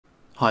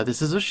Hi,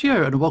 this is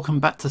Ushio and welcome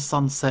back to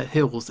Sunset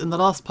Hills. In the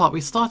last part we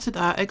started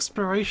our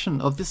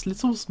exploration of this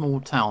little small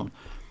town.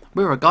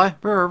 We're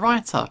a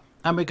writer,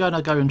 and we're going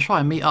to go and try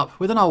and meet up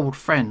with an old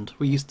friend.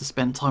 We used to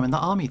spend time in the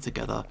army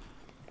together.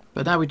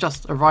 But now we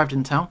just arrived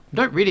in town. We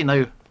don't really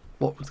know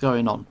what was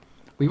going on.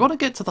 We want to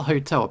get to the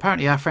hotel.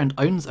 Apparently our friend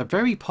owns a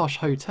very posh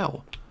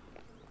hotel.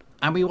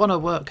 And we want to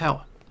work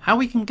out how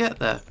we can get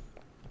there.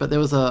 But there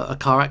was a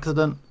car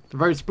accident. The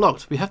road's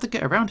blocked. We have to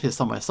get around here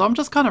somewhere. So I'm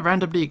just kind of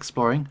randomly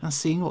exploring and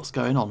seeing what's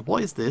going on.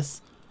 What is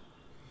this?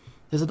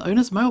 There's an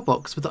owner's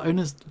mailbox with the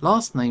owner's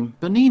last name,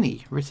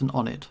 Bernini, written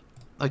on it.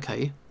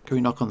 Okay, can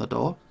we knock on the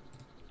door?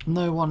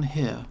 No one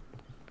here.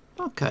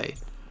 Okay.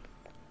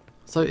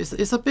 So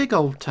it's a big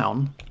old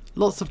town.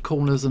 Lots of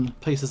corners and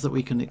places that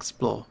we can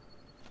explore.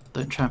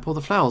 Don't trample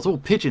the flowers. Oh,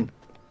 pigeon.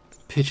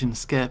 Pigeon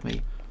scared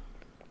me.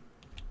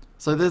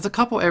 So there's a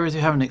couple areas we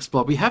haven't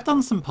explored. We have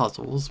done some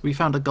puzzles. We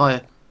found a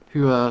guy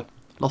who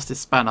lost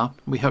his spanner.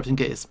 We helped him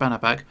get his spanner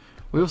back.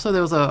 There was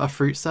a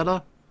fruit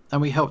seller,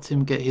 and we helped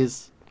him get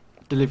his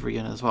delivery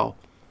in as well.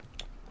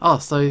 Oh,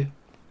 so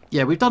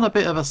yeah, we've done a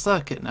bit of a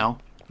circuit now.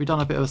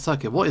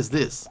 What is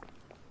this?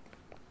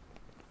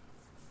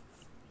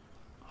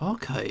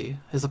 Okay,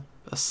 there's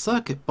a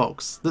circuit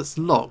box that's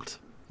locked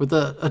with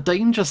a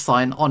danger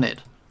sign on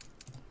it.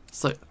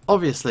 So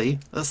obviously,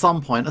 at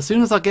some point, as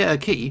soon as I get a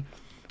key,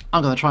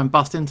 I'm going to try and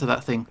bust into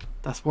that thing.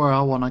 That's where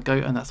I want to go,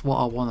 and that's what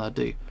I want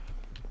to do.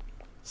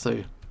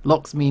 So,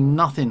 locks mean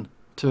nothing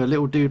to a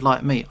little dude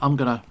like me. I'm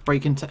going to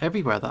break into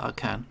everywhere that I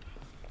can.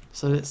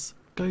 So let's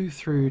go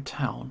through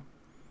town.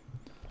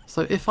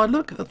 So if I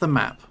look at the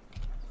map,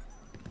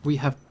 we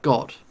have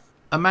got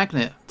a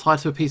magnet tied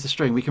to a piece of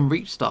string. We can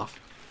reach stuff.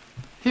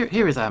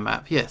 Here is our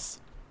map, yes.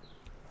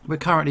 We're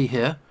currently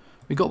here.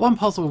 We've got one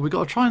puzzle. We've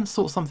got to try and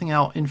sort something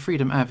out in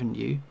Freedom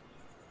Avenue.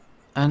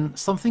 And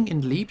something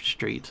in Leib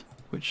Street,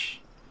 which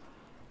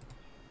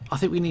I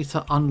think we need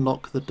to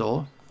unlock the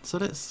door. So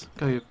let's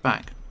go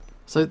back.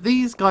 So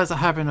these guys are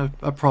having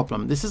a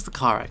problem. This is the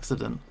car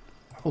accident.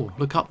 Oh,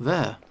 look up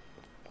there.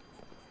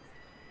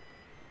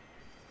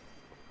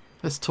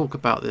 Let's talk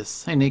about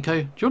this. Hey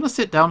Nico, do you want to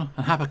sit down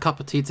and have a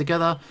cup of tea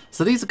together?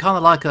 So these are kind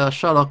of like a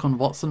Sherlock and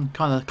Watson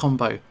kind of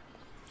combo.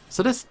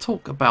 So let's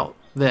talk about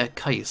their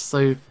case.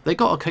 So they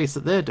got a case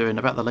that they're doing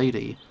about the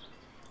lady.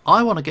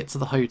 I want to get to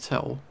the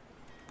hotel.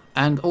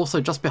 And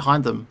also just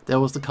behind them, there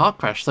was the car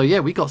crash. So yeah,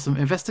 we got some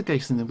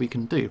investigation that we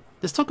can do.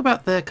 Let's talk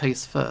about their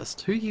case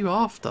first. Who are you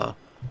after?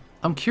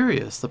 I'm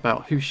curious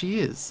about who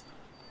she is.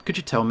 Could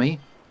you tell me?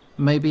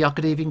 Maybe I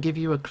could even give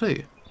you a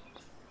clue.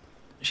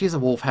 She's a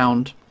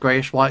wolfhound,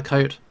 greyish white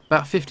coat,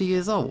 about 50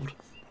 years old.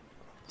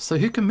 So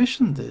who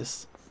commissioned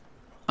this?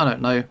 I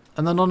don't know.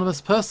 An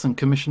anonymous person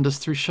commissioned us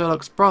through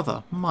Sherlock's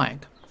brother,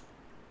 Mike.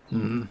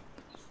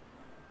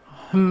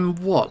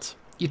 What?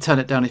 You turn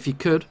it down if you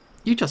could.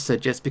 You just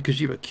said yes because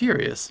you were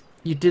curious.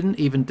 You didn't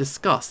even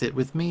discuss it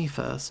with me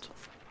first.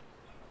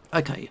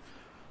 Okay,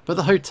 but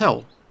the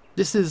hotel.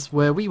 This is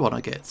where we want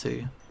to get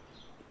to.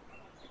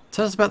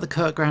 Tell us about the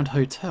Kirkgrand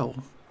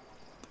Hotel.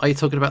 Are you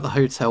talking about the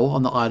hotel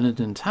on the island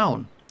in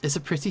town? It's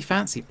a pretty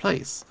fancy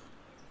place.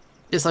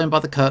 It's owned by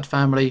the Kurt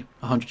family.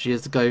 100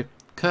 years ago,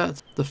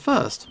 Kurt the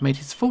First made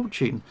his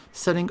fortune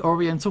selling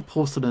oriental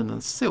porcelain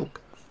and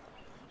silk.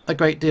 A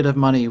great deal of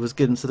money was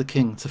given to the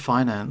king to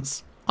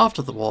finance.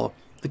 After the war,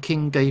 the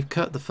king gave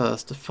Kurt the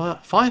First a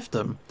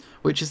fiefdom,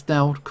 which is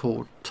now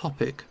called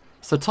Topic.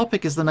 So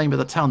Topic is the name of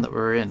the town that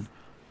we're in.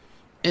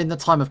 In the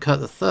time of Kurt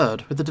the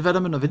Third, with the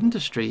development of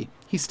industry,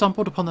 he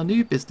stumbled upon a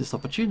new business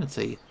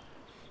opportunity.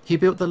 He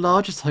built the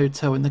largest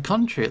hotel in the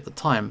country at the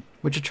time,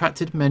 which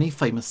attracted many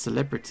famous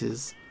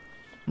celebrities.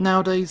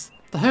 Nowadays,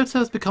 the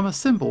hotel has become a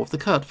symbol of the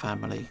Kurt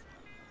family.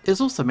 It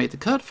has also made the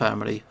Kurt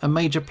family a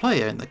major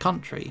player in the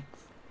country.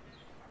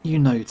 You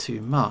know too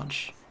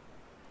much.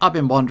 I've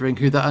been wondering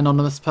who that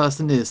anonymous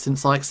person is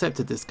since I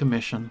accepted this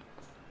commission.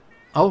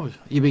 Oh,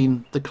 you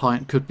mean the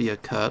client could be a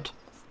Kurt?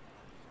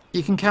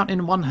 You can count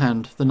in one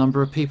hand the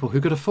number of people who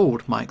could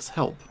afford Mike's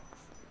help.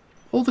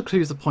 All the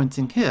clues are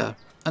pointing here,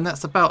 and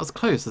that's about as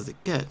close as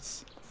it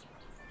gets.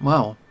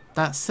 Well,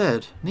 that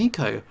said,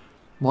 Nico,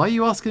 why are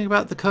you asking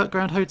about the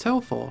Kirkgrand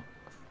Hotel for?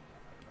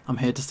 I'm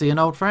here to see an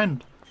old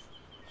friend.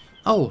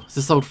 Oh, is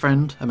this old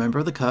friend a member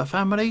of the Kurt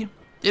family?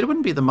 It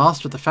wouldn't be the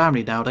master of the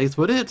family nowadays,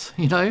 would it?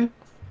 You know?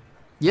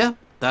 Yeah,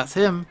 that's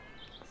him.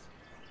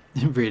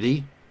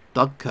 Really?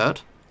 Doug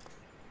Kurt?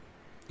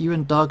 You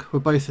and Doug were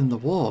both in the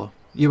war.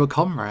 You were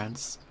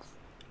comrades.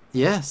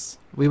 Yes,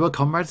 we were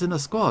comrades in a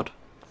squad.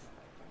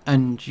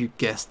 And you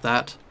guessed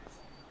that?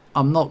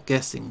 I'm not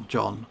guessing,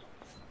 John.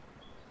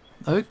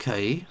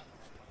 Okay.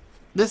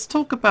 Let's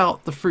talk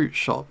about the fruit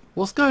shop.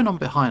 What's going on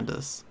behind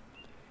us?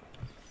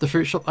 The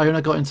fruit shop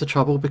owner got into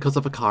trouble because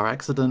of a car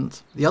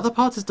accident. The other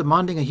part is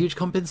demanding a huge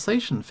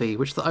compensation fee,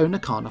 which the owner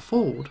can't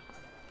afford.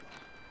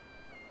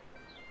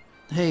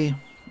 Hey,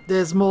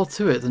 there's more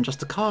to it than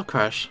just a car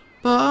crash,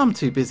 but I'm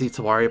too busy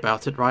to worry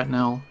about it right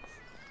now.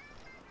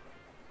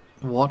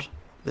 What?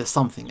 There's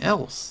something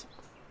else?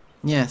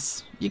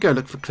 Yes, you go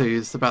look for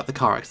clues about the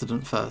car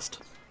accident first.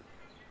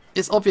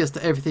 It's obvious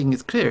that everything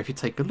is clear if you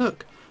take a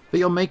look, but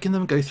you're making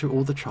them go through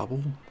all the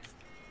trouble.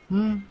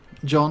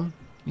 John,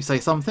 you say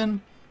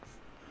something?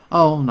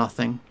 Oh,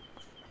 nothing.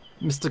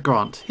 Mr.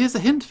 Grant, here's a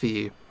hint for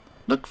you.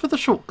 Look for the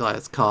short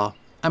guy's car,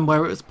 and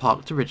where it was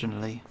parked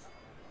originally.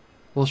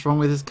 What's wrong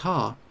with his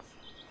car?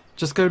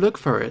 Just go look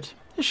for it.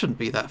 It shouldn't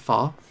be that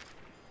far.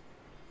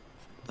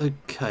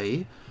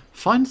 Okay.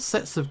 Find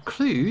sets of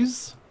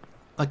clues?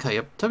 Okay,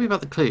 tell me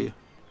about the clue.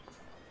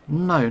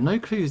 No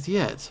clues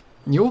yet.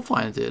 You'll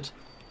find it.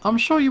 I'm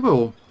sure you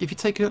will, if you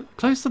take a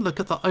closer look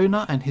at the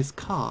owner and his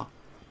car.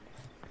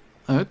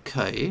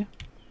 Okay.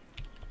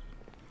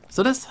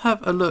 So let's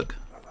have a look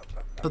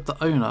at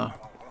the owner.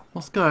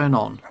 What's going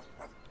on?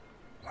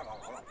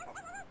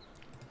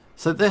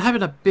 So they're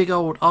having a big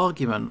old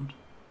argument.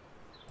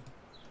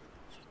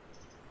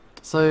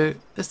 So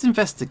let's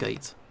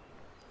investigate.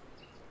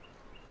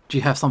 Do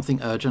you have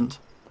something urgent?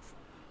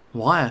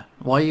 Why?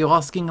 Why are you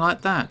asking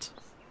like that?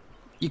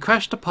 You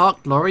crashed a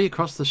parked lorry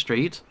across the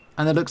street,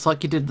 and it looks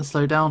like you didn't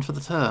slow down for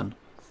the turn.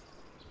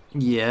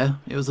 Yeah,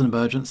 it was an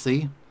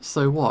emergency.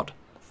 So what?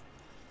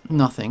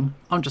 Nothing.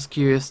 I'm just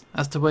curious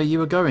as to where you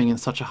were going in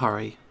such a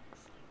hurry.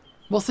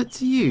 What's it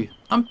to you?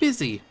 I'm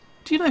busy.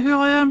 Do you know who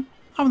I am?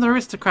 I'm an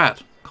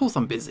aristocrat. Of course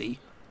I'm busy.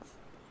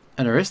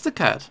 An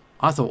aristocrat?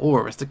 I thought all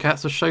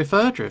aristocrats were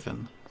chauffeur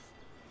driven.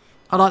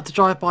 I like to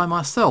drive by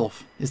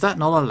myself. Is that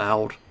not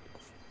allowed?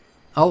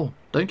 Oh,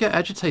 don't get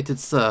agitated,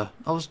 sir.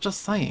 I was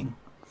just saying.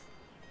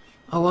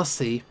 Oh, I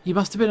see. You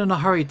must have been in a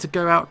hurry to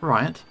go out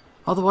right.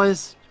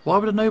 Otherwise, why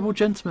would a noble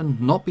gentleman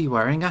not be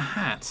wearing a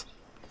hat?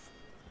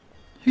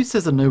 Who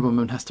says a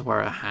nobleman has to wear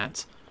a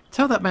hat?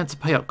 Tell that man to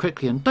pay up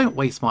quickly and don't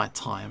waste my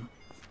time.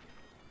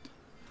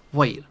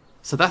 Wait,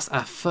 so that's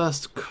our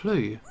first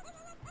clue.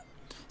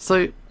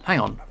 So, hang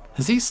on.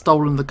 Has he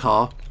stolen the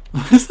car?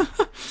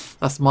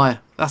 That's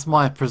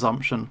my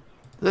presumption.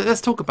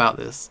 Let's talk about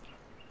this.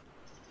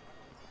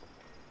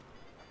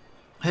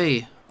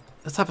 Hey,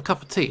 let's have a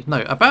cup of tea.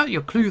 No, about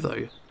your clue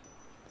though.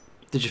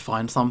 Did you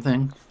find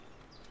something?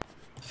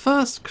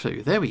 First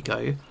clue, there we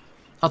go.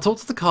 I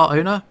talked to the car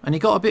owner and he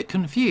got a bit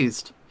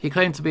confused. He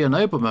claimed to be a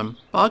nobleman,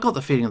 but I got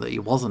the feeling that he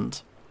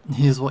wasn't.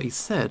 Here's what he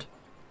said.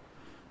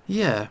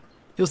 Yeah,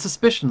 your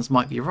suspicions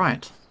might be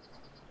right.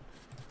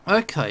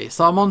 Okay,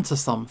 so I'm onto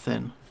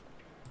something.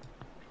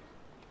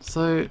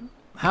 So,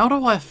 how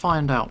do I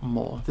find out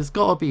more? There's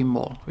got to be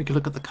more. We could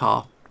look at the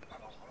car.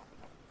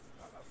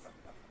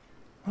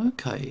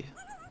 Okay.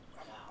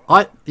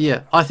 I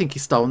think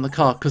he's stolen the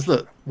car, because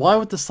look, why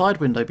would the side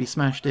window be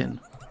smashed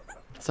in?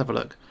 Let's have a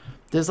look.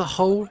 There's a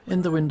hole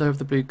in the window of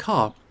the blue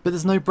car, but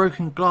there's no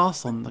broken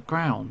glass on the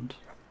ground.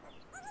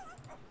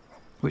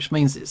 Which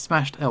means it's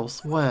smashed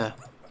elsewhere.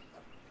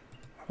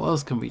 What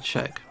else can we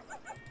check?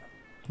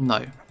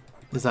 No.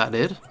 Is that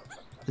it?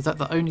 Is that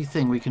the only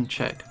thing we can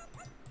check?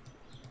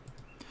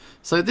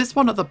 So this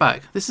one at the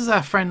back, this is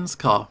our friend's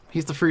car.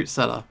 He's the fruit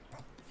seller.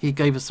 He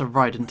gave us a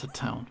ride into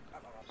town.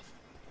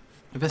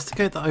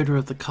 Investigate the odour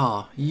of the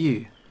car.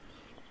 You.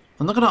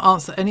 I'm not going to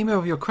answer any more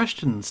of your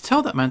questions.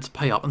 Tell that man to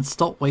pay up and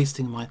stop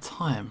wasting my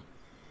time.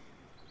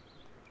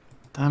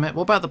 Damn it.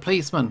 What about the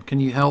policeman? Can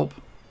you help?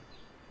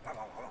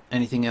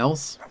 Anything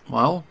else?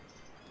 Well,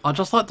 I'd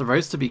just like the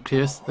roads to be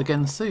clear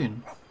again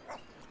soon.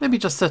 Let me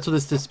just settle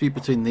this dispute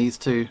between these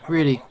two.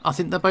 Really, I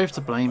think they're both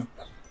to blame.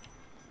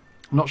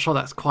 I'm not sure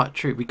that's quite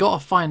true. We got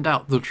to find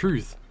out the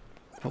truth.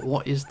 But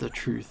what is the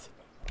truth?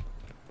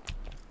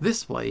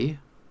 This way,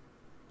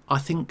 I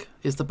think,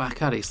 is the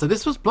back alley. So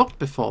this was blocked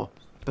before,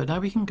 but now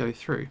we can go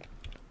through.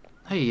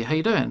 Hey, how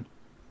you doing?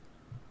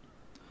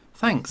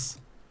 Thanks.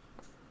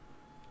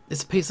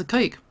 It's a piece of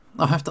cake.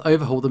 I'll have to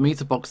overhaul the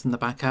meter box in the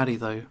back alley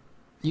though.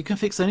 You can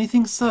fix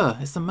anything, sir.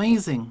 It's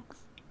amazing.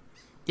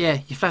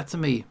 Yeah, you flatter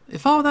me.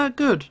 If I were that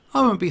good,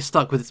 I wouldn't be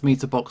stuck with this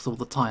meter box all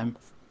the time.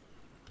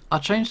 I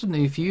changed a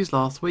new fuse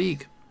last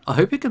week. I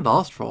hope it can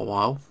last for a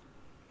while.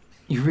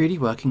 You're really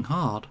working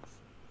hard.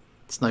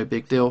 It's no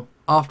big deal.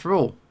 After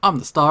all, I'm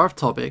the star of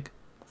Topic.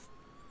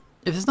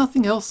 If there's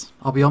nothing else,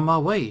 I'll be on my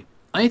way.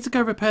 I need to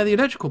go repair the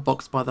electrical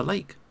box by the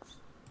lake.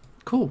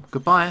 Cool,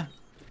 goodbye.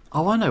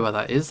 Oh, I know where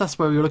that is. That's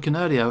where we were looking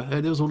earlier.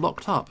 It was all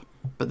locked up.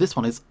 But this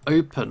one is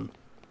open.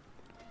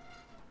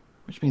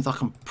 Which means I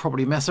can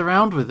probably mess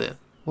around with it.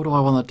 What do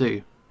I want to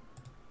do?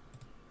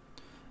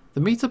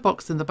 The meter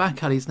box in the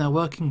back alley is now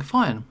working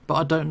fine, but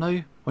I don't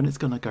know when it's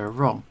going to go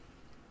wrong.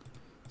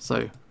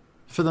 So,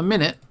 for the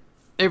minute,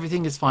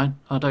 everything is fine.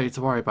 I don't need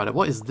to worry about it.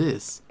 What is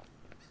this?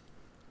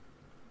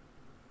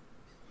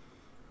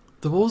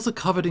 The walls are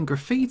covered in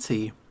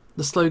graffiti.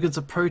 The slogans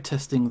of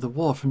protesting the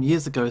war from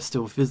years ago are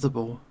still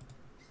visible.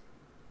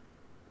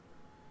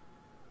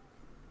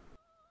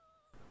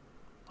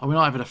 Are we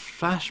not having a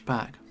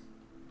flashback?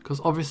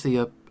 Because obviously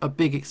a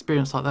big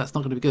experience like that's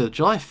not going to be good.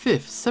 July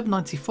 5th,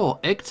 794,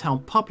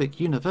 Eggtown Public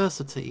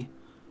University.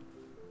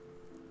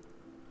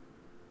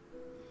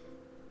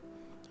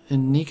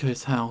 In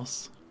Nico's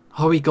house.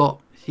 Oh, he got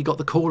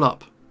the call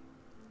up.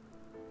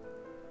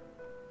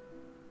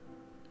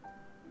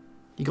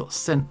 He got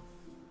sent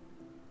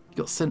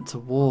to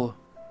war.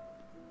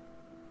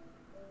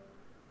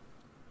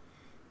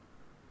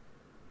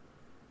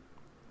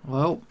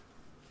 Well,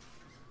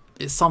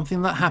 it's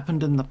something that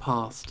happened in the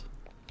past.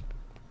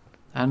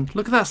 And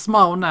look at that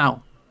smile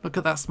now. Look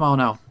at that smile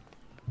now.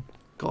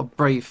 Got a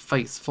brave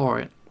face for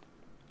it.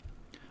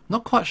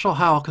 Not quite sure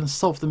how I can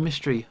solve the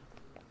mystery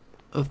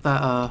of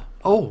that.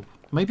 Oh,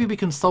 maybe we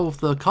can solve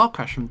the car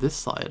crash from this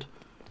side.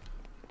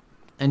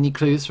 Any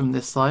clues from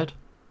this side?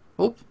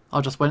 Oh,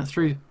 I just went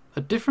through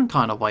a different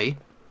kind of way.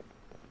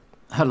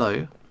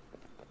 Hello.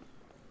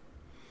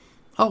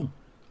 Oh,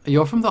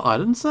 you're from the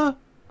island, sir?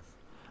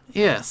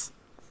 Yes.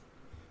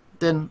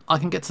 Then I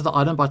can get to the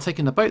island by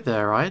taking a boat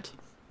there, right?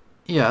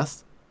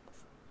 Yes.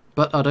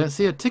 But I don't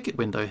see a ticket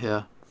window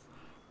here.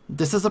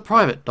 This is a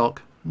private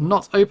dock,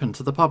 not open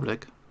to the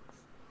public.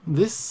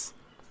 This...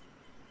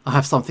 I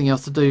have something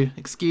else to do.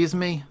 Excuse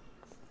me?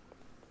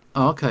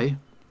 Oh, okay.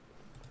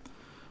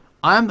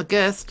 I am the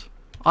guest.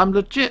 I'm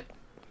legit.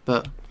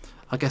 But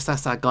I guess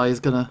that's that guy who's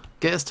gonna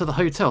get us to the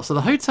hotel. So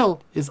the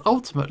hotel is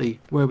ultimately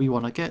where we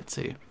want to get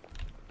to.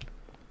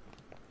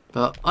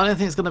 But I don't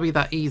think it's going to be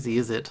that easy,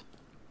 is it?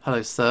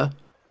 Hello, sir.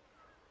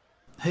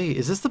 Hey,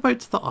 is this the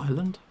boat to the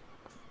island?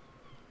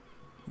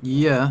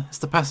 Yeah, it's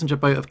the passenger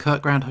boat of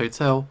Kirkgrand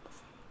Hotel.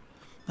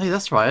 Hey,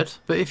 that's right.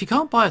 But if you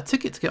can't buy a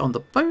ticket to get on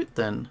the boat,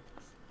 then...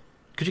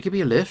 Could you give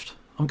me a lift?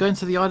 I'm going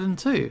to the island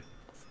too.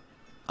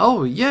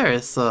 Oh,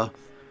 yes, I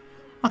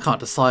can't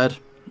decide.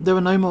 There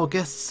were no more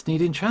guests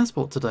needing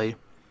transport today.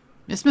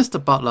 It's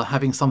Mr. Butler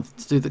having something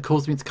to do that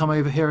caused me to come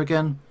over here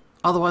again.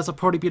 Otherwise I'd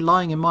probably be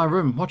lying in my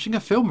room watching a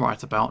film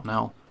right about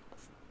now.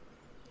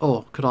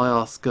 Or could I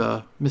ask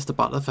Mr.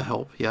 Butler for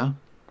help, yeah?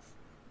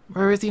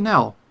 Where is he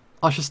now?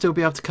 I should still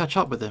be able to catch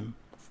up with him.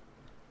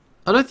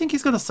 I don't think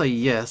he's going to say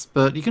yes,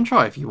 but you can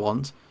try if you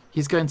want.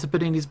 He's going to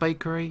Bellini's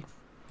Bakery.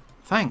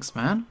 Thanks,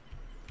 man.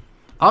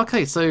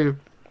 Okay, so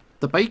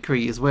the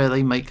bakery is where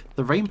they make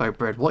the rainbow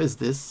bread. What is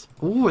this?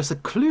 Oh, it's a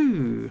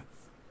clue.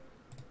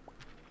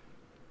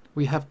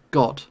 We have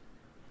got...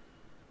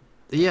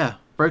 Yeah,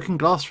 broken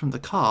glass from the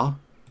car.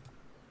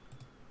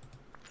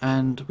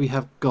 And we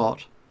have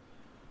got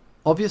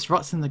obvious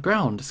ruts in the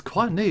ground. It's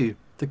quite new.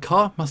 The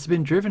car must have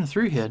been driven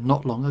through here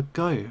not long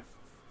ago.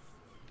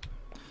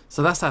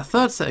 So that's our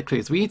third set of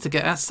clues. We need to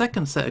get our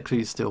second set of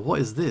clues still.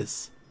 What is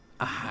this?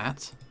 A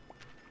hat?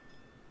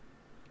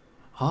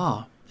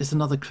 Ah, it's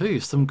another clue.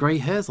 Some grey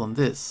hairs on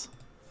this.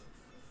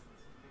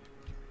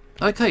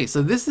 Okay,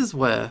 so this is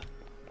where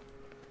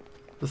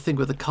the thing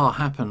with the car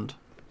happened.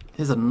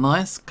 Here's a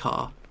nice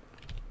car.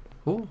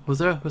 Oh, was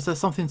there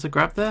something to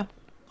grab there?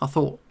 I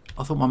thought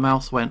my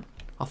mouse went.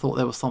 I thought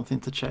there was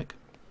something to check.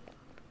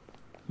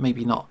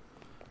 Maybe not.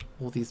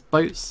 All these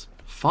boats,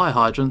 fire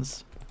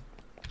hydrants.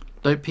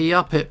 Don't pee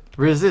up it.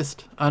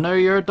 Resist. I know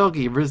you're a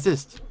doggy.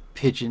 Resist.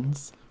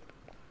 Pigeons.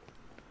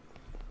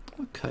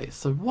 Okay,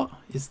 so what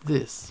is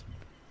this?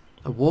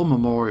 A war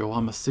memorial,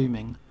 I'm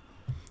assuming.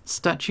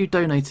 Statue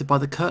donated by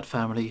the Kurt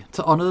family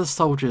to honour the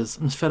soldiers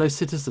and fellow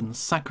citizens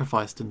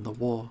sacrificed in the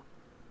war.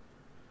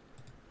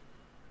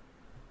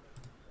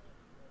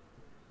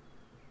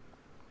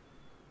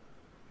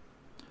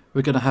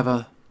 We're going to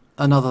have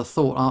another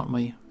thought, aren't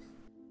we?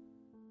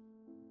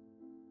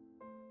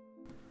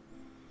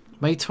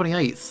 May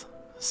 28th,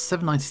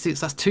 796.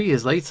 That's 2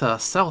 years later.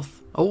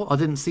 South. Oh, I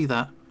didn't see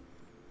that.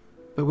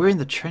 But we're in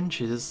the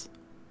trenches.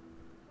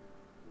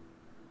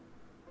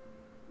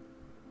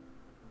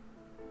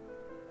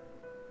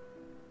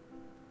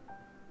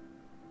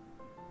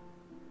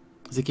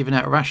 Is he giving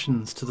out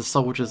rations to the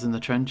soldiers in the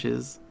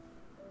trenches?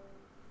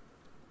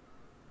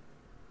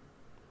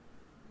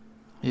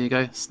 Here you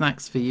go.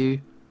 Snacks for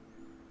you.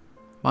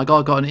 My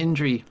guy got an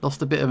injury.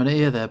 Lost a bit of an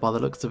ear there by the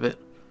looks of it.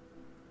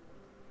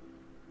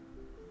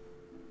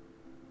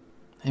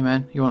 Hey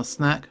man, you want a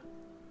snack?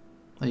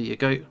 There you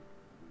go.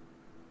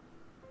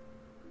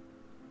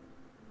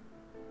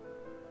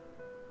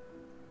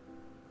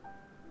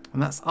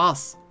 And that's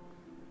us.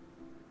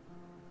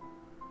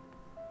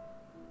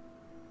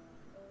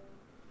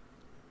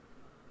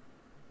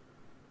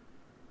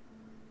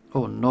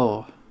 Oh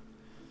no.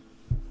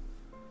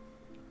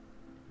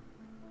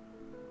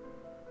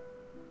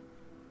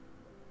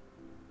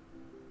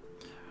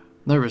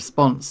 No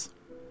response.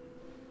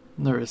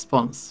 No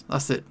response.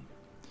 That's it.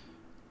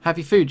 Have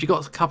your food. You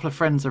got a couple of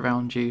friends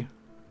around you.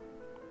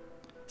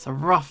 It's a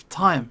rough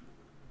time.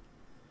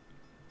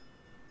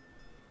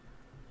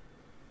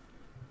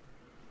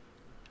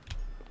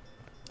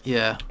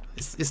 Yeah,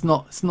 it's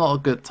not a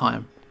good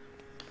time.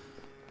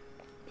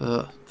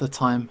 But the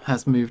time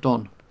has moved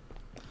on.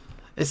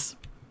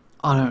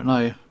 I don't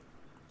know.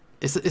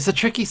 It's a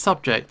tricky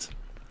subject,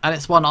 and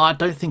it's one I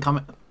don't think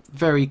I'm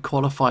very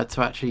qualified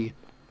to actually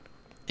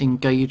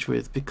engage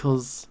with,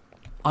 because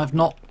I've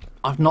not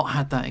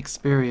had that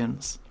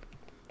experience,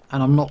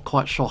 and I'm not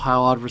quite sure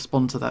how I'd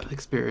respond to that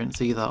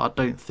experience either. I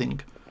don't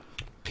think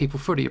people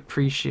fully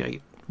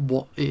appreciate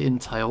what it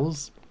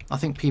entails. I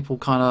think people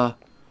kind of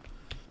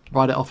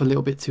write it off a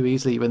little bit too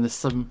easily when there's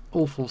some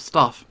awful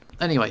stuff.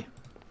 Anyway,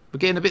 we're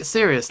getting a bit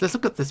serious. Let's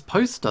look at this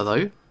poster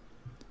though.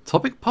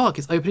 Topic Park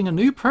is opening a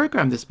new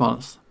program this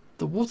month,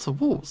 the Water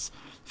Waltz.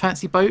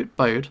 Fancy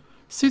boat,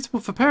 suitable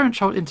for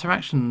parent-child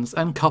interactions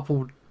and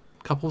coupled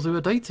couples who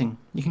are dating.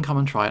 You can come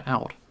and try it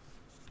out.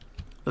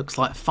 Looks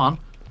like fun.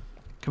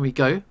 Can we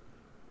go?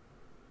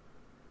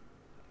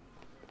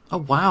 Oh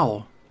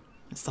wow,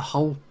 it's the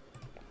whole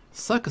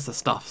circus of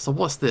stuff. So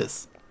what's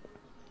this?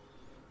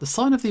 The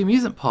sign of the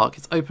amusement park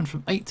is open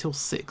from 8 till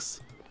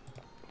 6.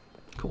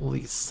 Got all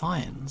these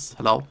signs.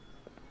 Hello?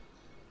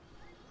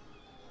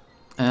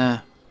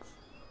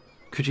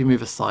 Could you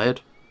move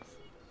aside?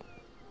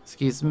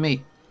 Excuse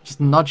me. Just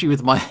nudge you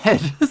with my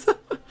head.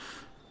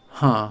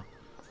 Huh.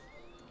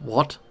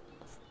 What?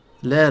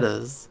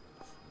 Letters?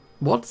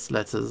 What's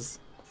letters?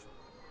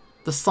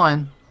 The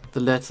sign. The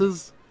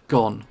letters?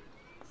 Gone.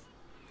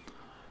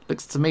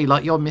 Looks to me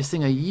like you're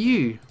missing a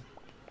U.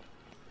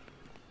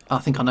 I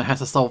think I know how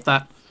to solve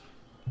that.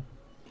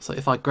 So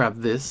if I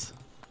grab this,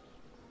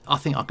 I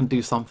think I can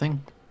do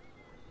something.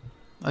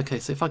 Okay,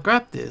 so if I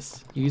grab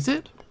this, use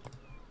it?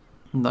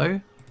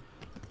 No.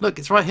 Look,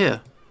 it's right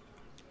here.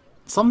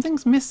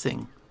 Something's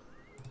missing.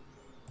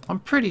 I'm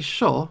pretty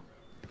sure.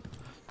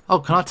 Oh,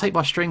 can I take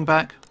my string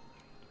back?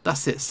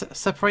 That's it.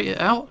 Separate it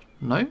out?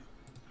 No.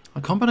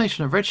 A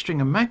combination of red string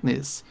and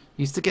magnets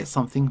used to get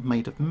something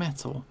made of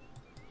metal.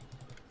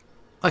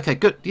 Okay,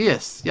 good.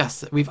 Yes,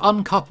 yes. We've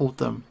uncoupled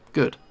them.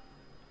 Good.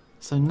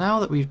 So now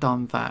that we've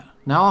done that,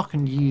 now I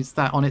can use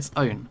that on its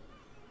own.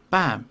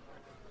 Bam.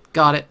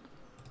 Got it.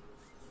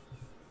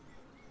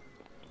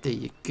 There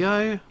you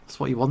go. That's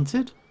what you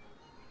wanted.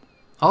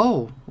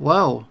 Oh,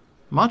 well.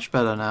 Much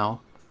better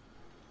now.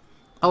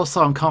 I was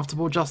so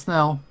uncomfortable just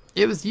now.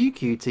 It was you,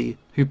 Cutie,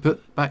 who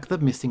put back the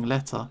missing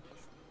letter.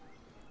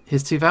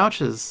 Here's 2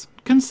 vouchers.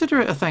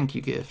 Consider it a thank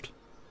you gift.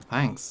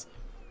 Thanks.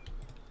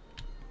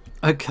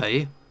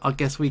 Okay, I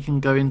guess we can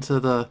go into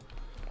the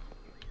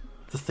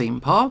theme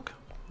park.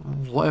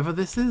 Whatever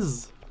this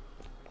is.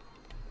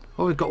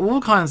 Oh, we've got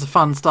all kinds of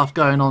fun stuff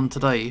going on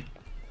today.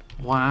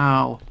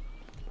 Wow.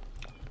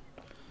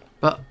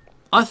 But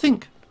I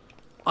think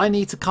I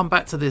need to come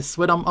back to this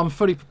when I'm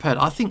fully prepared.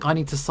 I think I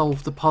need to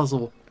solve the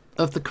puzzle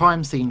of the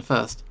crime scene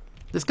first.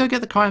 Let's go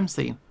get the crime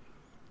scene.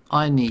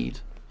 I need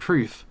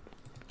proof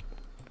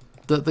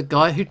that the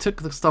guy who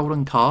took the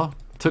stolen car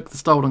took the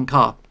stolen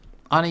car.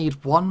 I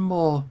need one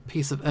more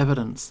piece of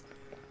evidence.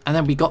 And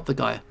then we got the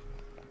guy.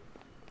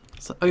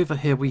 So over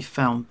here we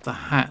found the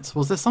hat.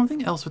 Was there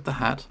something else with the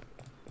hat?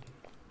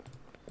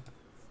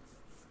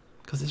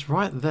 Because it's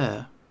right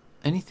there.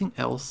 Anything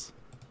else?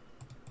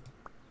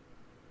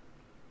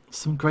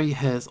 Some grey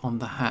hairs on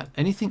the hat.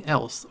 Anything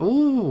else?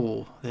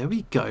 Oh, there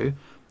we go.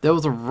 There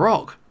was a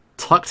rock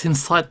tucked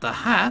inside the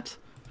hat.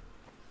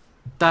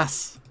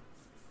 That's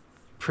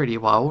pretty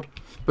wild.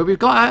 But we've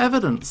got our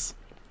evidence.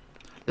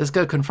 Let's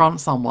go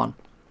confront someone.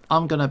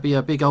 I'm going to be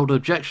a big old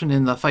objection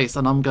in the face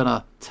and I'm going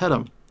to tell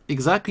them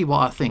exactly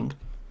what I think.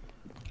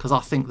 Because I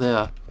think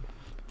they're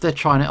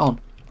trying it on.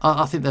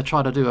 I think they're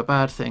trying to do a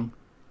bad thing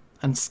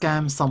and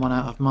scam someone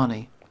out of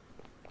money.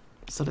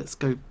 So let's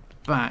go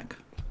back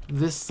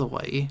this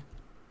way.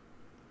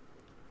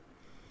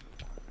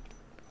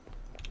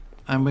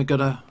 And we're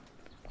gonna...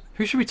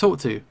 Who should we talk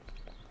to?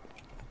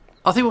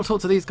 I think we'll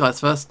talk to these guys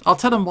first. I'll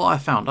tell them what I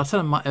found. I'll tell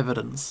them my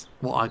evidence.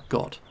 What I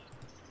got.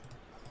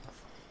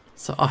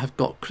 So I have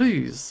got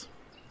clues.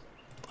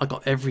 I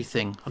got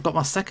everything. I got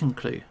my second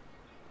clue.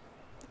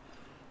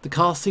 The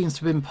car seems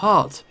to have been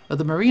part of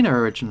the marina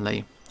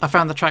originally. I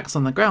found the tracks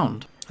on the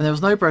ground. And there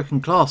was no broken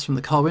glass from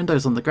the car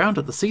windows on the ground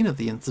at the scene of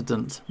the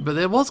incident. But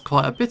there was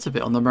quite a bit of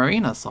it on the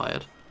marina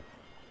side.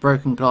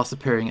 Broken glass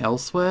appearing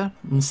elsewhere.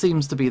 And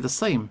seems to be the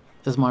same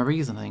as my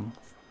reasoning.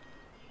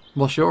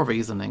 What's your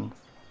reasoning?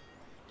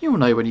 You'll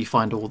know when you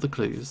find all the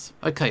clues.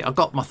 Okay, I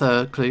got my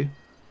third clue.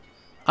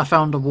 I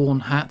found a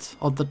worn hat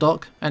on the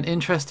dock, and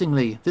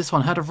interestingly, this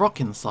one had a rock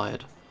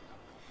inside.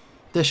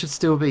 There should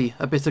still be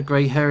a bit of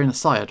grey hair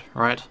inside,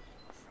 right?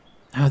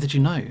 How did you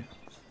know?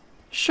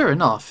 Sure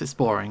enough, it's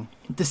boring.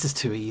 This is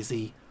too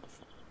easy.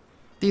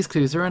 These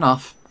clues are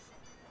enough.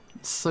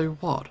 So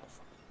what?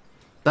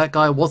 That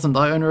guy wasn't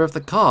the owner of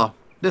the car.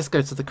 Let's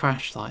go to the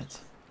crash site.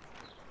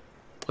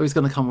 Oh, he's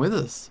going to come with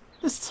us.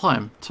 It's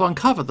time to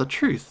uncover the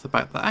truth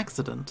about the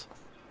accident.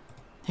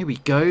 Here we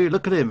go,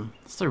 look at him.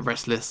 So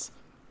restless.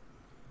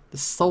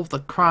 Let's solve the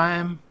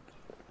crime.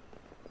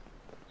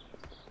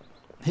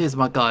 Here's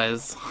my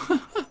guys.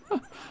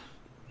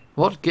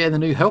 What? Getting a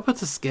new helper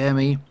to scare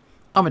me?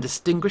 I'm a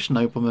distinguished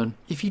nobleman.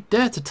 If you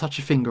dare to touch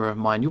a finger of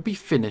mine, you'll be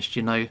finished,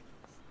 you know.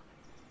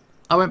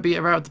 I won't beat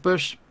around the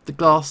bush. The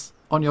glass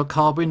on your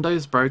car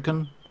window's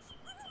broken.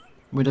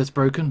 Window's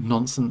broken?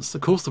 Nonsense.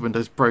 Of course the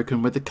window's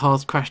broken when the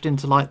car's crashed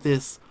into like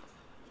this.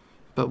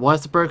 But why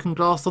is the broken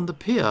glass on the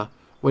pier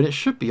when it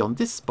should be on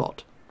this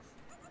spot?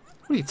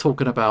 What are you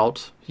talking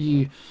about?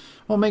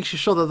 What makes you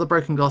sure that the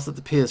broken glass at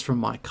the pier is from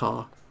my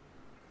car?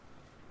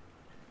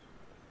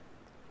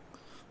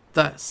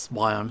 That's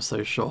why I'm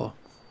so sure.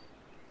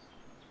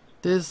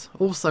 There's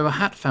also a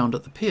hat found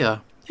at the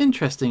pier,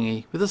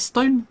 interestingly, with a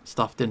stone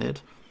stuffed in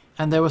it,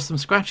 and there were some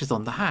scratches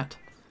on the hat.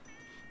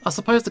 I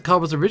suppose the car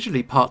was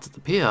originally parked at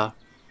the pier.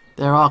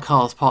 There are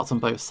cars parked on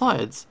both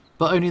sides,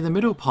 but only the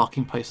middle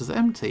parking place was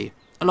empty,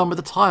 along with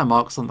the tyre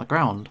marks on the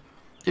ground.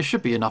 It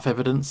should be enough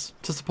evidence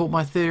to support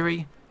my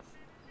theory.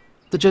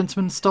 The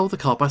gentleman stole the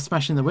car by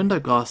smashing the window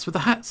glass with a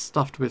hat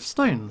stuffed with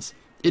stones,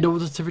 in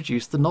order to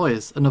reduce the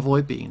noise and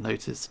avoid being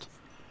noticed.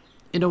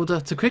 In order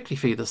to quickly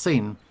flee the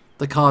scene,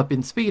 the car had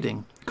been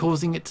speeding,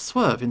 causing it to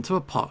swerve into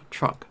a parked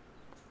truck.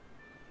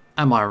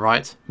 Am I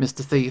right,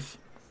 Mr. Thief?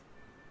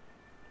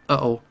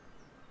 Uh-oh.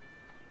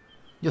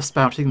 You're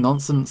spouting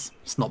nonsense.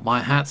 It's not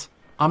my hat.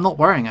 I'm not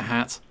wearing a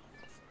hat.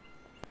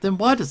 Then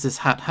why does this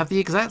hat have the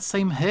exact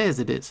same hairs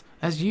in it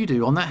as you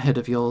do on that head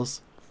of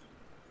yours?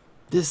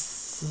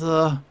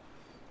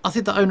 I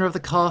think the owner of the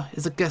car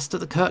is a guest at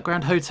the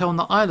Kirkgrand Hotel on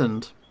the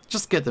island.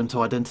 Just get them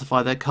to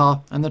identify their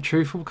car and the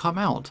truth will come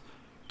out.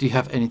 Do you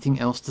have anything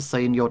else to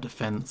say in your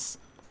defence?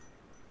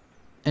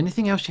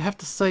 Anything else you have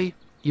to say?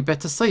 You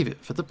better save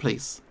it for the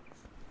police.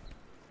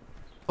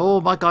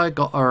 Oh, my guy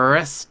got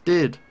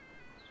arrested.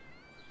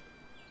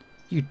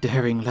 You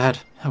daring lad,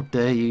 how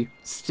dare you,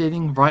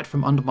 stealing right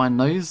from under my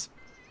nose?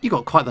 You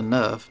got quite the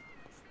nerve.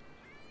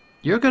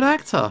 You're a good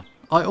actor.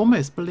 I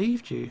almost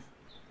believed you.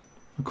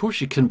 Of course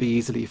you couldn't be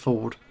easily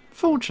fooled.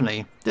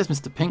 Fortunately, there's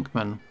Mr.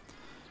 Pinkman.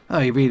 Oh,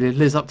 he really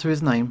lives up to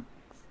his name.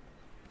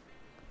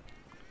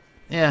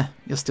 Yeah,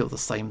 you're still the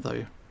same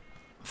though.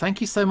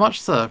 Thank you so much,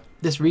 sir.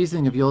 This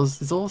reasoning of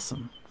yours is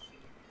awesome.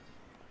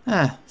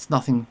 It's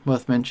nothing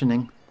worth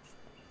mentioning.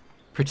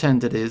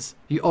 Pretend it is.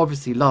 You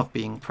obviously love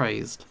being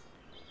praised.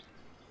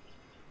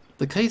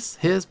 The case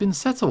here has been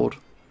settled.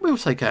 We'll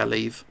take our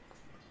leave.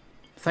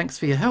 Thanks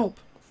for your help.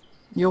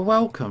 You're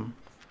welcome.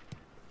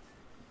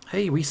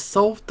 Hey, we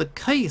solved the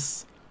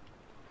case!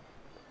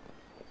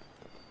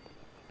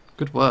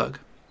 Good work.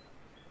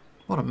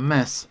 What a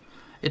mess.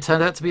 It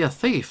turned out to be a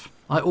thief.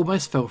 I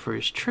almost fell for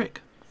his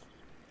trick.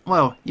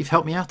 Well, you've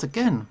helped me out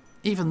again,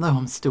 even though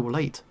I'm still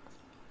late.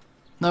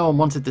 No one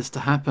wanted this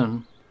to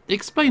happen.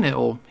 Explain it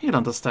all. He'll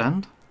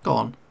understand. Go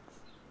on.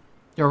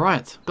 You're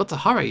right. Got to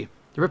hurry.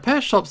 The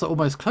repair shops are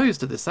almost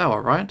closed at this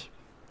hour, right?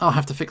 I'll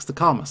have to fix the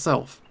car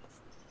myself.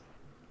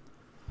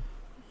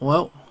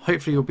 Well,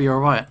 hopefully you'll be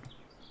alright.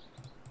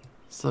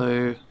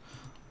 So,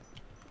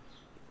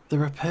 the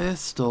repair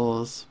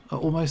stores are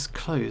almost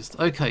closed.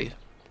 Okay,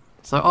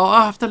 so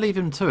I'll have to leave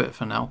him to it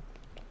for now.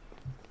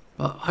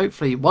 But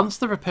hopefully, once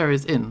the repair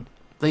is in,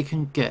 they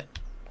can get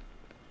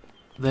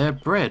their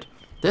bread.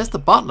 There's the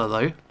butler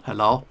though.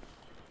 Hello.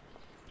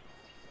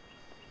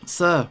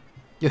 Sir,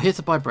 you're here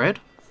to buy bread?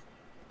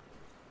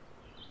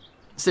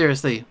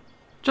 Seriously,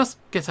 just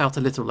get out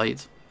a little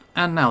late.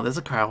 And now there's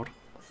a crowd.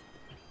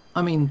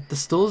 I mean, the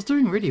store's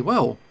doing really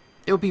well.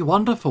 It would be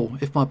wonderful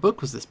if my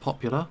book was this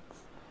popular.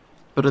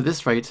 But at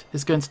this rate,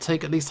 it's going to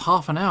take at least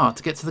half an hour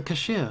to get to the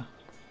cashier.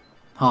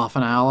 Half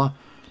an hour?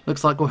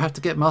 Looks like we'll have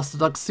to get Master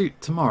Doug's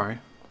suit tomorrow.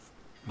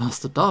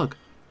 Master Doug?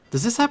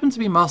 Does this happen to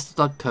be Master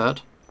Doug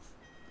Kurt?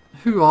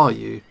 Who are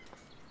you?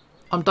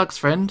 I'm Doug's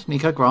friend,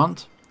 Nico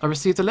Grant. I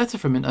received a letter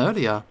from him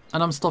earlier,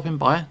 and I'm stopping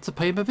by to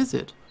pay him a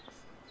visit.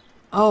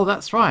 Oh,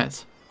 that's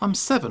right. I'm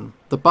Seven,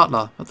 the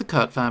butler of the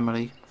Kurt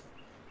family.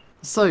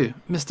 So,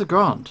 Mr.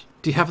 Grant,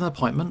 do you have an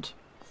appointment?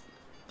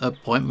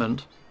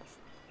 Appointment?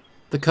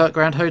 The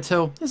Kirkgrand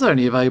Hotel is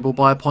only available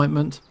by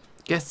appointment.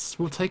 Guests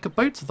will take a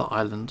boat to the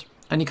island,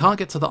 and you can't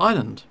get to the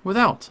island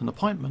without an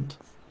appointment.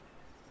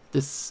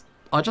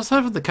 I just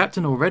heard from the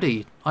captain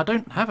already. I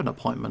don't have an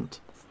appointment.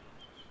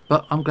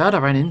 But I'm glad I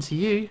ran into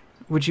you.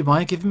 Would you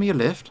mind giving me a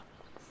lift?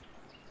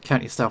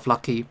 Count yourself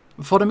lucky.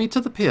 Follow me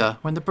to the pier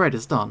when the bread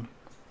is done.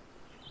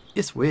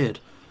 It's weird.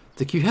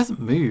 The queue hasn't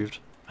moved.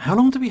 How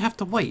long do we have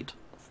to wait?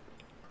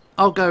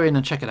 I'll go in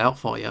and check it out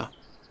for you.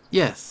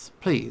 Yes,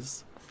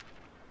 please.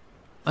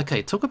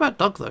 Okay, talk about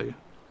Doug though.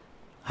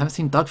 I haven't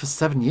seen Doug for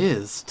 7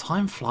 years.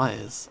 Time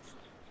flies.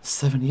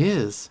 7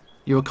 years?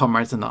 You were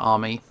comrades in the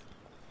army.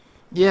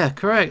 Yeah,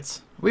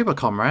 correct. We were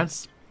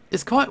comrades.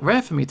 It's quite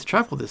rare for me to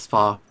travel this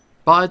far,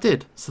 but I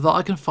did, so that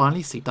I can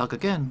finally see Doug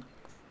again.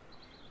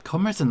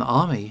 Comrades in the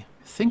army.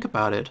 Think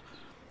about it.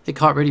 It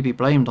can't really be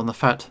blamed on the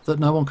fact that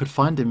no one could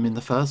find him in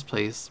the first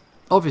place.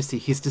 Obviously,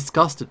 he's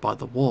disgusted by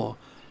the war,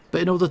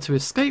 but in order to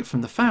escape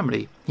from the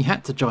family, he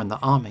had to join the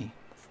army.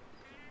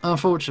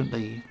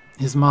 Unfortunately,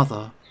 his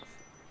mother.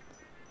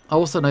 I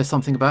also know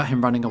something about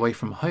him running away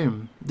from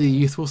home, the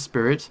youthful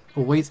spirit,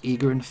 always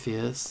eager and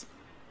fierce.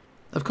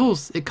 Of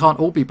course, it can't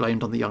all be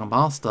blamed on the young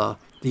master.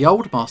 The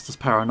old master's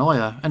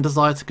paranoia and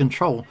desire to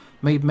control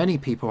made many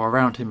people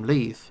around him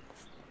leave.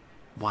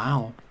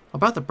 Wow.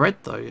 About the bread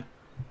though.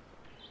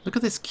 Look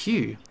at this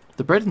queue.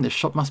 The bread in this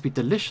shop must be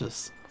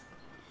delicious.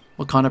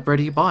 What kind of bread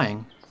are you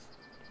buying?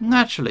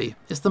 Naturally,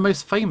 it's the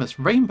most famous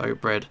rainbow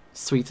bread,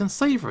 sweet and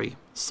savoury,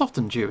 soft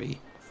and dewy.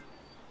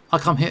 I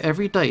come here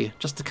every day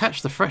just to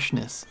catch the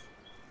freshness.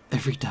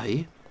 Every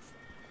day?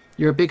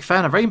 You're a big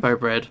fan of rainbow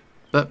bread,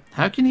 but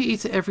how can you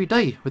eat it every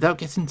day without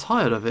getting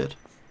tired of it?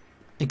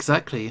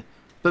 Exactly,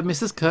 but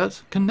Mrs.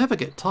 Kurt can never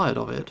get tired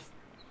of it.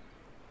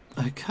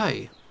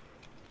 Okay.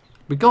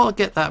 We gotta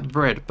get that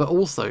bread, but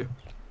also,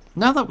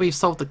 now that we've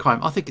solved the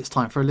crime, I think it's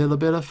time for a little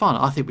bit of fun.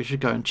 I think we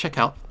should go and check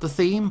out the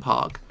theme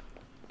park.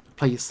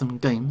 Play some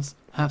games,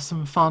 have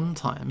some fun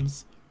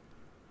times.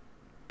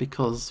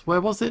 Because, where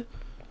was it?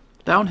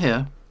 Down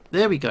here.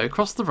 There we go.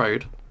 Cross the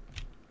road.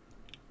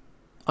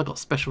 I got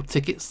special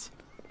tickets.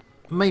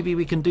 Maybe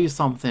we can do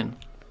something.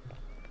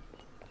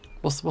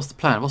 What's the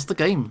plan? What's the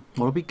game?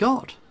 What have we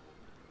got?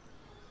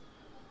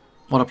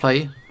 Want to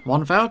play?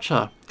 1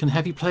 voucher. Can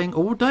have you playing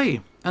all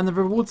day. And the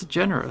rewards are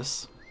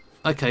generous.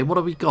 Okay, what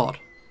have we got?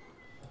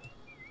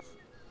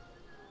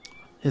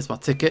 Here's my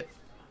ticket.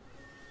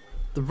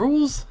 The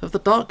rules of the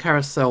Dart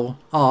Carousel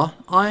are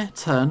I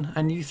turn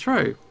and you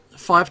throw.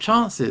 5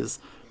 chances.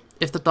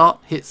 If the dart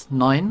hits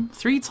 9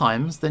 3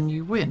 times, then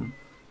you win.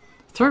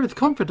 Throw with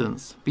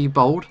confidence. Be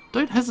bold.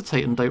 Don't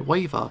hesitate and don't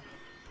waver.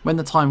 When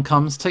the time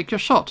comes, take your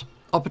shot.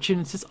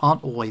 Opportunities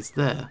aren't always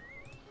there.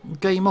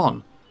 Game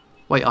on.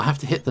 Wait, I have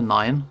to hit the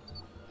 9.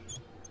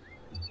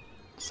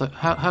 So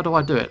how do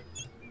I do it?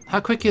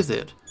 How quick is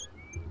it?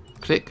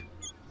 Click.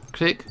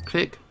 Click.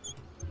 Click.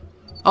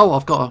 Oh,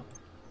 I've got a...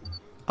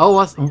 Oh,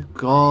 oh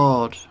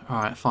God.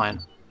 Alright,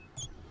 fine.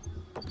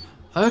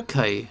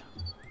 Okay.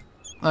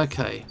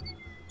 Okay.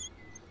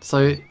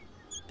 So,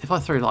 if I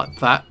throw like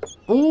that...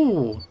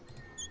 Oh!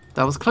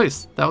 That was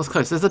close. That was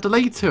close. There's a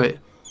delay to it.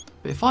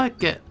 But if I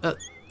get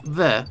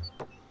there...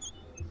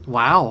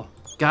 Wow.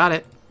 Got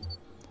it.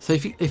 So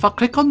if I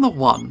click on the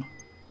 1...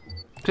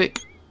 Click.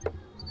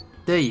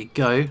 There you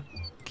go.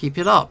 Keep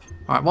it up.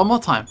 Alright, one more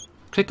time.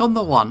 Click on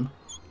the 1.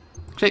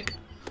 Click.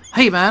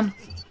 Hey, man!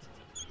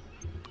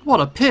 What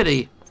a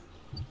pity!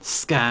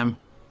 Scam.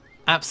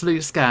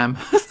 Absolute scam.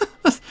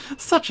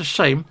 Such a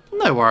shame.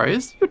 No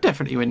worries. You'll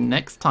definitely win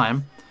next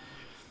time.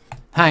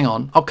 Hang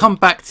on. I'll come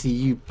back to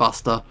you,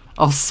 Buster.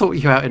 I'll sort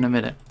you out in a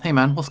minute. Hey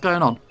man, what's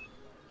going on?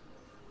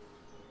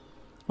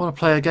 Want to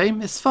play a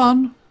game? It's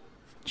fun.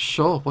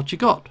 Sure, what you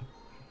got?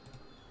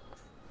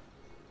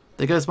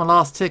 There goes my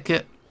last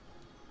ticket.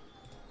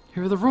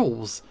 Here are the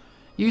rules.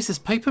 Use this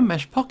paper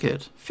mesh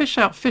pocket. Fish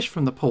out fish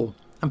from the pool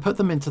and put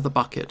them into the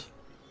bucket.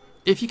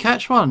 If you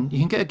catch one, you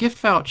can get a gift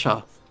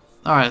voucher.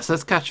 Alright, so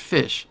let's catch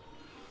fish.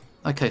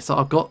 Okay, so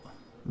I've got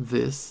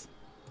this.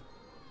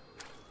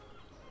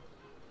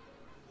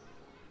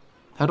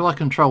 How do I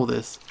control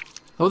this?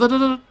 Oh,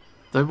 don't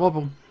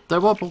wobble.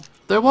 Don't wobble.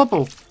 Don't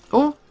wobble.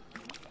 Oh,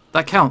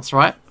 that counts,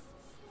 right?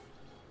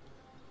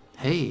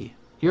 Hey,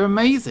 you're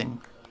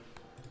amazing.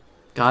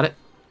 Got it.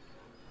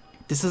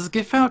 This is a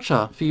gift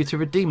voucher for you to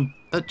redeem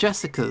at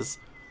Jessica's.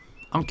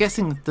 I'm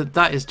guessing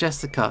that is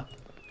Jessica.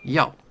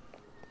 Yo.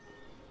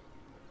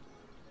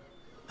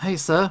 Hey,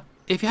 sir.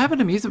 If you have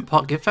an amusement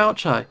park gift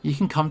voucher, you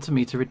can come to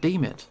me to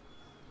redeem it.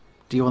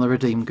 Do you want to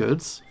redeem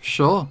goods?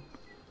 Sure.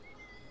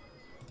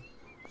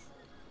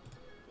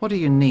 What do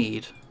you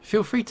need?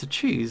 Feel free to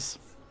choose.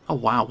 Oh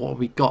wow, what have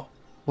we got?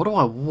 What do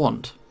I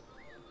want?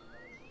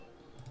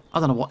 I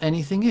don't know what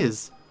anything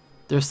is.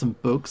 There's some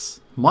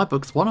books. My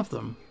book's one of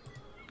them.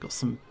 Got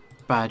some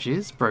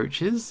badges,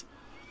 brooches.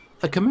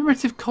 A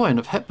commemorative coin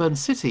of Hepburn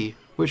City,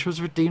 which was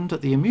redeemed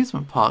at the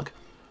amusement park,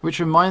 which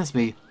reminds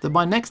me that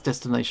my next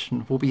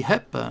destination will be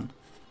Hepburn.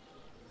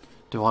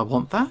 Do I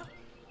want that?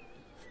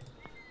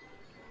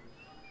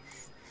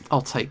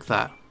 I'll take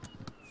that.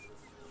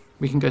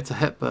 We can go to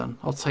Hepburn.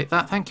 I'll take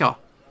that, thank you.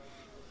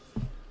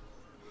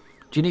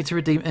 Do you need to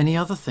redeem any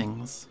other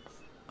things?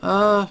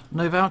 No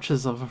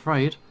vouchers, I'm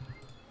afraid.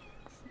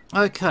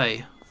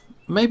 Okay.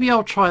 Maybe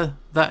I'll try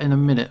that in a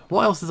minute.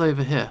 What else is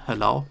over here?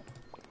 Hello?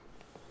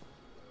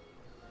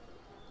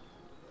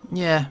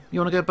 Yeah, you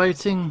want to go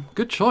boating?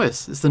 Good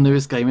choice. It's the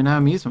newest game in our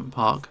amusement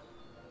park.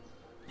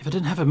 If I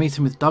didn't have a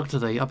meeting with Doug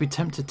today, I'd be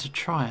tempted to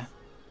try.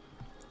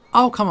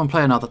 I'll come and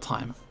play another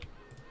time.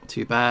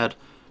 Too bad.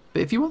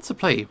 But if you want to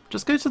play,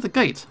 just go to the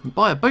gate and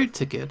buy a boat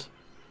ticket.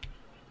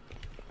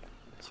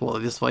 So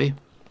this way.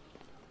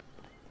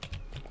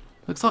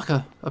 Looks like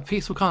a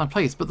peaceful kind of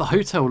place, but the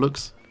hotel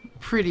looks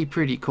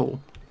pretty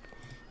cool.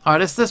 Alright,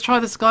 let's try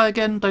this guy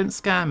again. Don't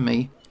scam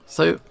me.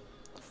 So,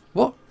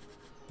 what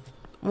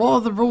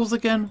are the rules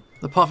again?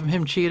 Apart from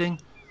him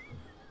cheating?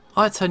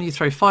 I turn, you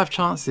throw 5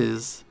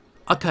 chances.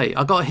 Okay,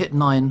 I gotta hit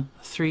 9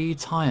 3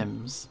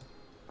 times.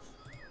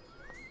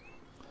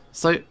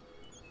 So,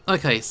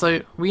 okay,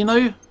 so we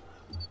know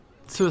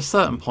to a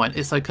certain point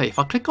it's okay. If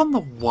I click on the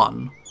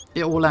 1,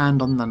 it will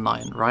land on the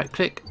 9, right?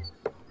 Click.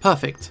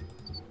 Perfect.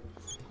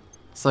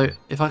 So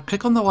if I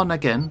click on the 1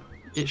 again,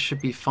 it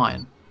should be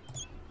fine.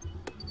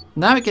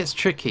 Now it gets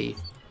tricky.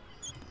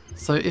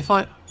 So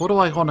what do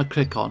I want to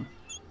click on?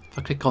 If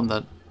I click on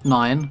the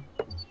 9,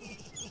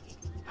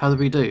 how do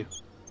we do?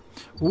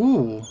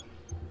 Ooh,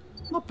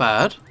 not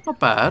bad, not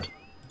bad.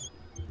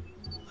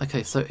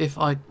 Okay, so if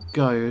I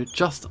go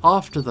just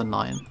after the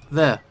 9,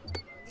 there.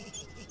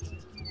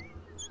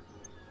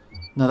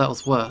 No, that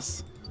was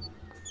worse.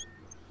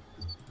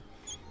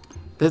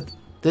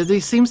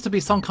 There seems to be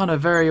some kind of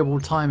variable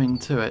timing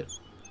to it.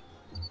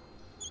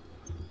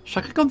 Should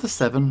I click on the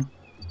 7?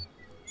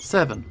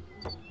 7.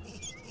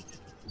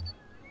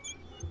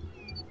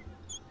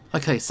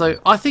 Okay, so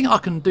I think I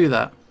can do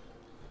that.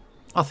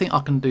 I think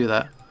I can do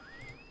that.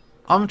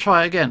 I'm going to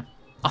try it again.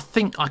 I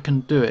think I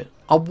can do it.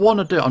 I want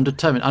to do it. I'm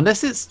determined.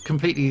 Unless it's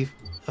completely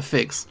a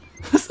fix.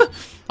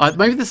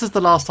 Maybe this is the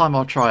last time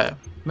I'll try it.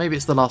 Maybe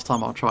it's the last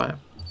time I'll try it.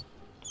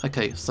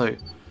 Okay, so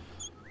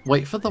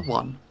wait for the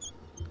 1.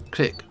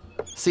 Click.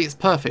 See, it's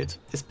perfect.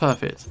 It's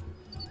perfect.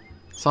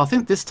 So I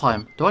think this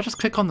time, do I just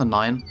click on the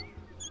 9?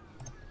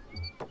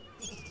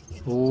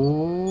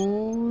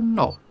 Oh,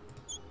 no.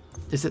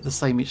 Is it the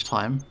same each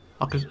time?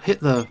 I could hit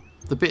the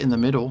bit in the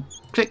middle.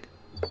 Click.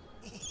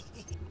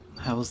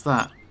 How was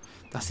that?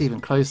 That's even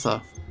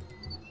closer.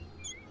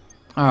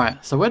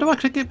 Alright, so where do I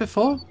click it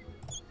before?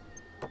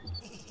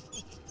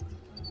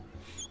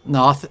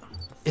 No,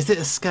 is it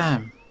a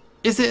scam?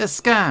 Is it a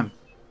scam?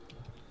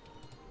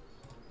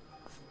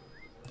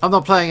 I'm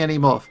not playing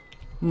anymore.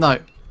 No,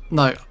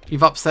 no,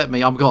 you've upset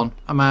me. I'm gone.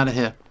 I'm out of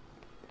here.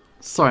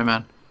 Sorry,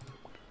 man.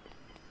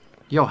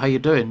 Yo, how you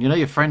doing? You know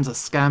your friend's a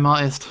scam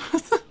artist?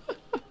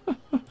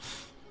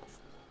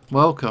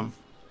 Welcome.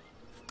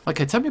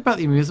 Okay, tell me about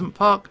the amusement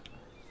park.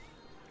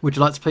 Would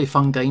you like to play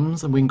fun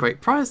games and win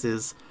great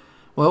prizes?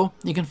 Well,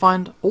 you can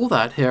find all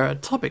that here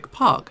at Topic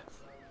Park.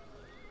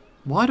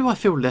 Why do I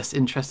feel less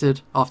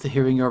interested after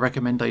hearing your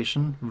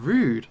recommendation?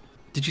 Rude.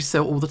 Did you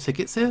sell all the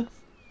tickets here?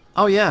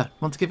 Oh yeah,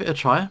 want to give it a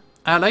try?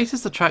 Our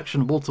latest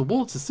attraction, Water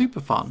Waltz, is super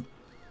fun.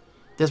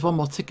 There's one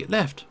more ticket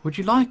left. Would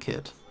you like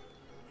it?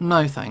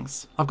 No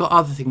thanks. I've got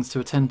other things to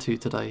attend to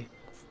today.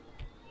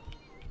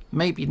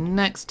 Maybe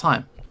next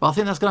time. But I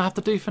think that's going to have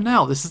to do for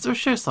now. This is the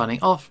show signing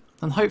off,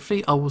 and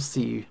hopefully I will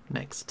see you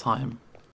next time.